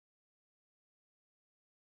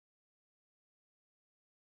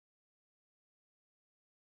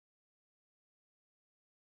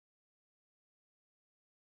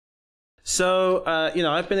So,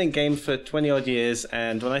 I've been in games for 20-odd years,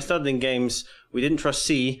 and when I started in games, we didn't trust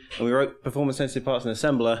C, and we wrote performance-sensitive parts in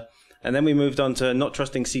assembler, and then we moved on to not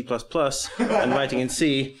trusting C++ and writing in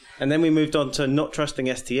C, and then we moved on to not trusting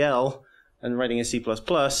STL and writing in C++,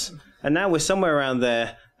 and now we're somewhere around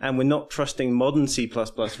there, and we're not trusting modern C++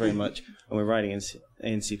 very much, and we're writing in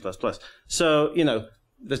C++. So,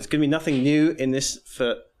 there's going to be nothing new in this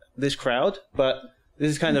for this crowd, but this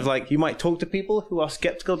is kind of like you might talk to people who are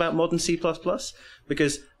skeptical about modern C++,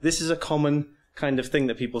 because this is a common kind of thing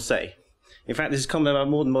that people say. In fact, this is common about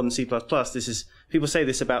modern C++. People say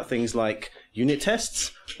this about things like unit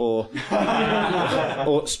tests, or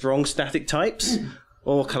or strong static types,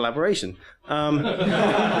 or collaboration.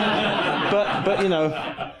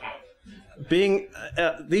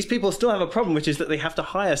 These people still have a problem, which is that they have to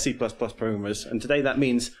hire C++ programmers, and today that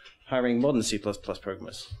means hiring modern C++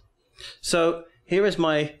 programmers. So here is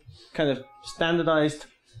my kind of standardized,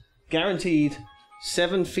 guaranteed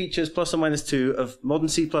 7 features plus or minus 2 of modern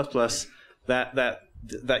C++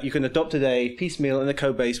 that you can adopt today piecemeal in a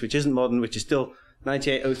code base which isn't modern, which is still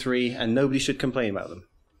 9803, and nobody should complain about them.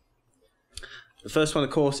 The first one, of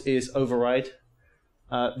course, is override.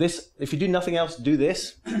 If you do nothing else, do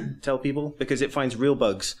this, tell people, because it finds real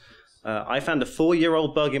bugs. I found a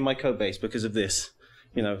 4-year-old bug in my code base because of this.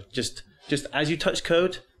 Just as you touch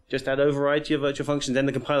code, just add override to your virtual function, then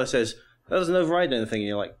the compiler says, that doesn't override anything, and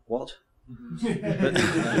you're like, what?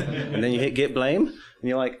 And then you hit git blame, and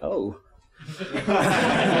you're like, oh.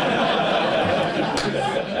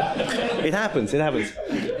 It happens.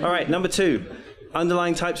 All right, number 2,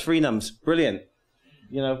 underlying types for enums. Brilliant.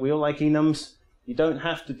 We all like enums. You don't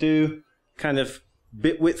have to do kind of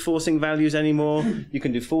bit width forcing values anymore. You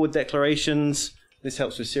can do forward declarations. This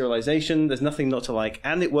helps with serialization. There's nothing not to like.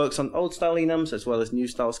 And it works on old style enums as well as new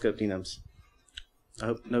style scoped enums. I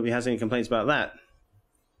hope nobody has any complaints about that.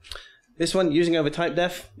 This one, using over type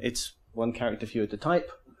def, it's 1 character fewer to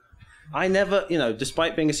type. I never,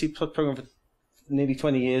 despite being a C++ programmer for nearly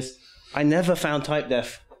 20 years, I never found type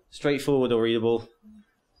def straightforward or readable.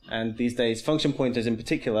 And these days, function pointers in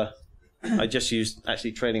particular, I just use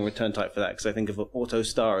actually trailing return type for that, because I think of auto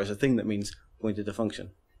star as a thing that means pointed to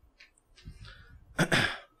function.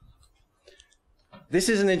 This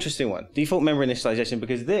is an interesting one, default memory initialization,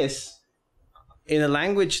 because this, in a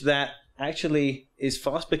language that actually is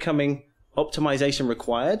fast becoming optimization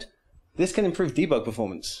required, this can improve debug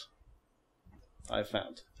performance, I've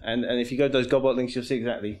found. And if you go to those Godbot links, you'll see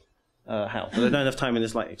exactly how. But I don't have time in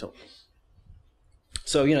this lightning talk.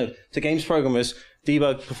 So, to games programmers,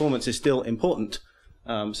 debug performance is still important.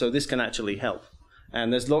 So this can actually help.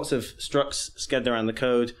 And there's lots of structs scattered around the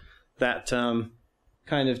code that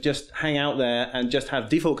kind of just hang out there and just have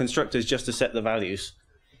default constructors just to set the values.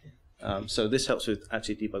 So this helps with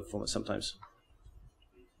actually debug performance sometimes.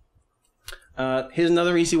 Here's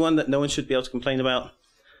another easy one that no one should be able to complain about.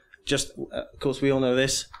 Just, of course, we all know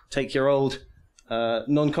this. Take your old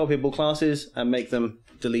non-copyable classes and make them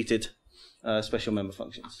deleted special member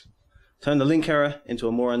functions. Turn the link error into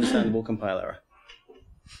a more understandable compile error.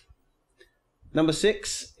 Number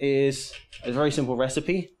 6 is a very simple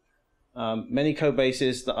recipe. Many code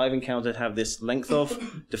bases that I've encountered have this length of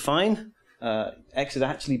define. X would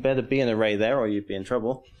actually better be an array there, or you'd be in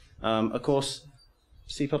trouble. Of course,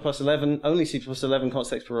 C++11, only C++11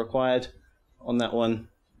 context were required on that one,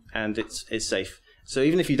 and it's safe. So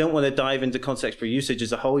even if you don't want to dive into context per usage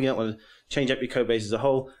as a whole, you don't want to change up your code base as a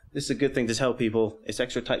whole, this is a good thing to tell people. It's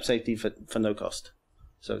extra type safety for no cost.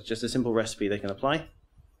 So it's just a simple recipe they can apply.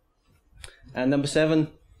 And number 7,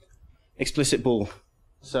 explicit bool.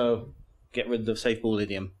 So get rid of the safe bool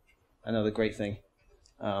idiom. Another great thing.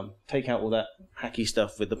 Take out all that hacky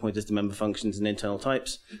stuff with the pointers to member functions and internal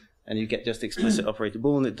types, and you get just explicit operator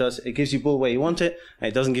bool, and it gives you bool where you want it, and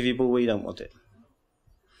it doesn't give you bool where you don't want it.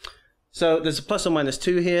 So there's a plus or minus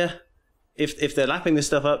 2 here. If they're lapping this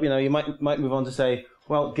stuff up, you might move on to say,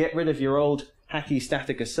 well, get rid of your old hacky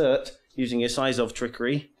static assert using your size of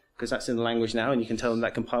trickery, because that's in the language now, and you can tell them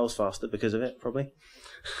that compiles faster because of it, probably.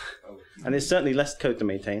 And it's certainly less code to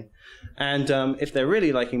maintain. And if they're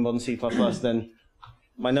really liking modern C++, then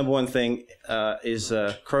my number 1 thing is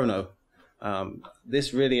Chrono.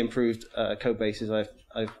 This really improved code bases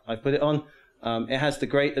I've put it on. It has the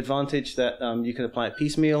great advantage that you can apply it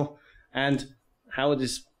piecemeal, and Howard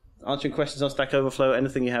is answering questions on Stack Overflow.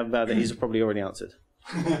 Anything you have about it, he's probably already answered.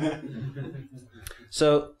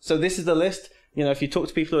 So this is the list. If you talk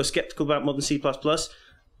to people who are skeptical about modern C++,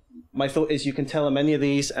 my thought is you can tell them any of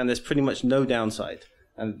these, and there's pretty much no downside.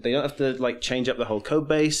 And they don't have to change up the whole code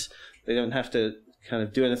base. They don't have to kind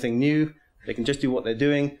of do anything new. They can just do what they're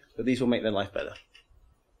doing, but these will make their life better.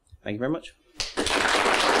 Thank you very much.